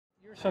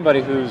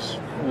Somebody who's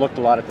looked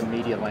a lot at the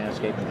media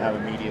landscape and how the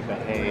media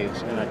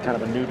behaves, and a kind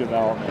of a new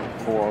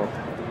development for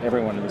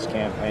everyone in this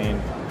campaign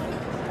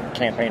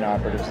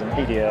operatives, the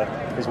media,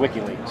 is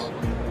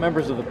WikiLeaks.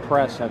 Members of the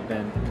press have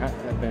been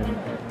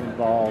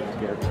involved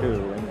here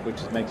too, and which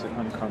makes it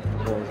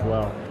uncomfortable as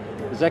well.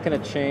 Is that going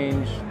to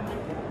change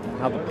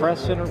how the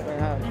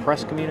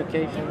press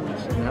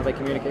communications and how they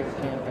communicate with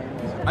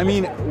campaigns? I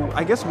mean,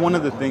 I guess one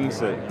of the things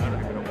that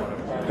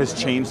has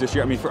changed this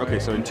year. I mean,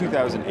 so in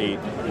 2008,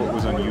 what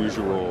was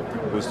unusual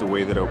was the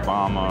way that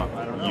Obama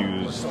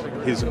used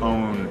his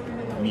own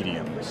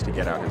mediums to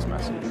get out his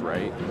message,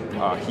 right?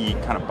 He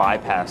kind of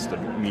bypassed the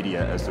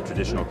media as the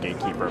traditional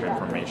gatekeeper of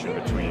information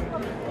between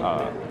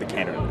the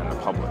candidate and the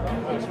public.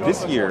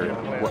 This year,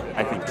 what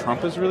I think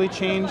Trump has really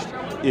changed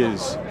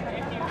is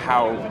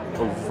how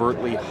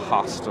overtly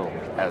hostile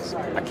as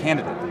a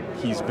candidate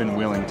he's been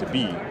willing to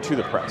be to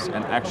the press,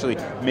 and actually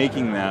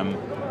making them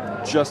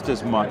just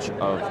as much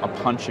of a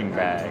punching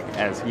bag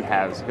as he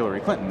has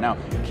Hillary Clinton. Now,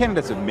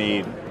 candidates have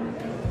made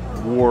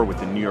war with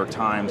the New York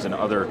Times and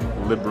other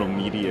liberal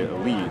media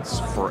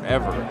elites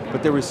forever,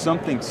 but there was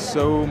something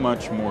so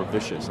much more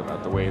vicious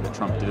about the way that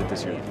Trump did it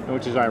this year.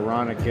 Which is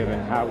ironic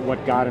given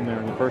what got him there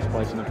in the first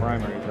place in the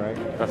primaries,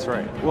 right? That's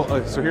right.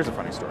 Well, so here's a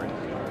funny story.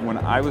 When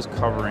I was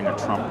covering a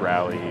Trump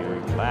rally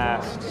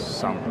last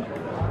summer,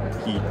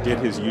 he did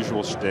his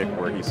usual shtick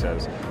where he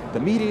says, the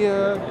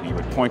media, and he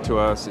would point to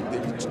us,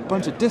 a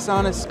bunch of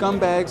dishonest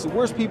scumbags, the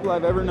worst people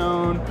I've ever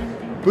known,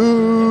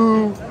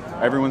 boo!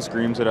 Everyone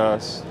screams at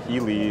us, he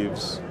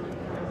leaves,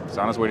 he's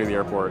on his way to the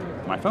airport,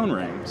 my phone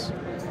rings,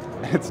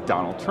 and it's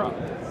Donald Trump.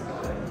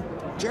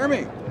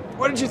 Jeremy,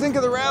 what did you think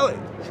of the rally?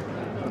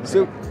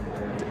 So,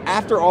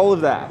 after all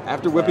of that,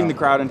 after whipping the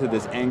crowd into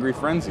this angry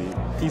frenzy,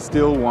 he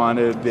still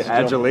wanted the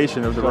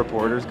adulation of the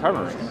reporters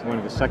covering.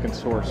 Wanted the second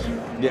source.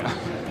 Yeah.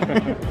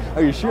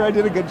 Are you sure I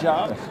did a good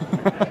job?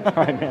 All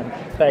right, man.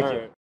 Thank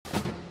you.